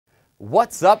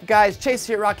What's up guys, Chase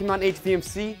here at Rocky Mountain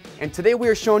HVMC, and today we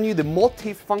are showing you the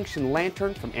multi-function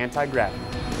lantern from Antigravity.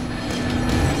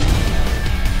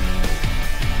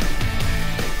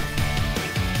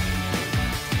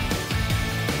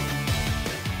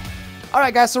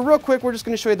 Alright guys, so real quick we're just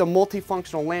going to show you the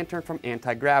multifunctional lantern from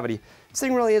Antigravity. This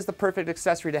thing really is the perfect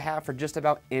accessory to have for just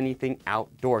about anything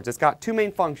outdoors. It's got two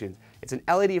main functions. It's an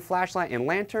LED flashlight and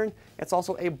lantern. It's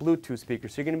also a Bluetooth speaker,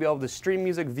 so you're going to be able to stream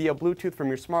music via Bluetooth from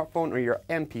your smartphone or your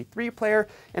MP3 player,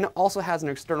 and it also has an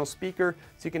external speaker,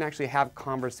 so you can actually have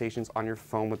conversations on your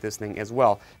phone with this thing as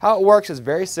well. How it works is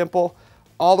very simple.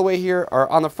 All the way here,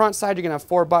 or on the front side, you're going to have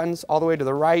 4 buttons. All the way to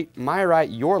the right, my right,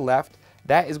 your left.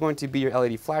 That is going to be your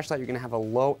LED flashlight. You're going to have a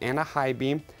low and a high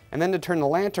beam. And then to turn the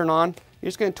lantern on, you're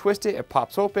just going to twist it. It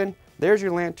pops open. There's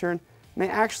your lantern. And they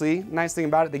actually, nice thing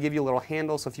about it, they give you a little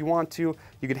handle. So if you want to,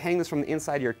 you could hang this from the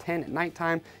inside of your tent at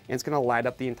nighttime, and it's going to light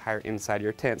up the entire inside of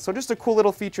your tent. So just a cool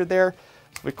little feature there.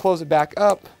 So we close it back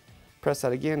up, press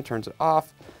that again, turns it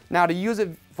off. Now to use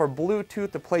it for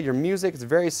Bluetooth to play your music, it's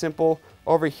very simple.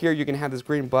 Over here you can have this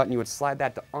green button. You would slide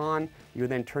that to on. You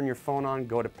would then turn your phone on,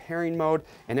 go to pairing mode,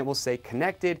 and it will say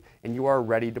connected, and you are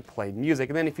ready to play music.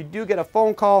 And then if you do get a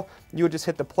phone call, you would just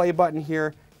hit the play button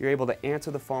here. You're able to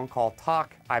answer the phone call,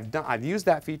 talk. I've used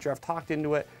that feature. I've talked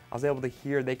into it. I was able to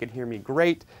hear. They could hear me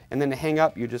great. And then to hang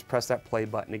up, you just press that play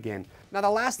button again. Now the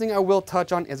last thing I will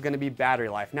touch on is going to be battery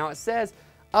life. Now it says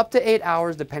up to 8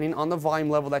 hours depending on the volume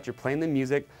level that you're playing the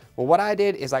music. Well, what I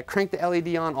did is I cranked the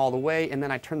LED on all the way, and then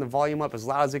I turned the volume up as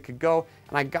loud as it could go,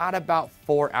 and I got about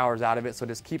 4 hours out of it, so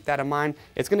just keep that in mind.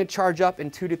 It's going to charge up in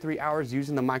 2 to 3 hours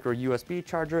using the micro USB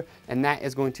charger, and that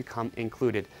is going to come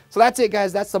included. So that's it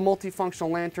guys, that's the multifunctional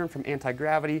lantern from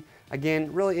Antigravity.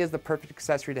 Again, really is the perfect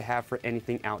accessory to have for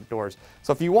anything outdoors.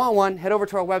 So if you want one, head over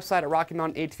to our website at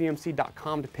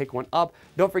RockyMountainHVMC.com to pick one up.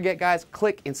 Don't forget guys,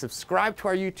 click and subscribe to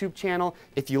our YouTube channel.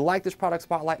 If you like this product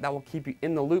spotlight, that will keep you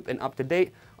in the loop and up to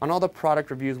date on all the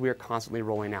product reviews we are constantly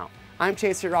rolling out. I'm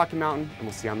Chase here at Rocky Mountain, and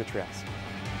we'll see you on the trails.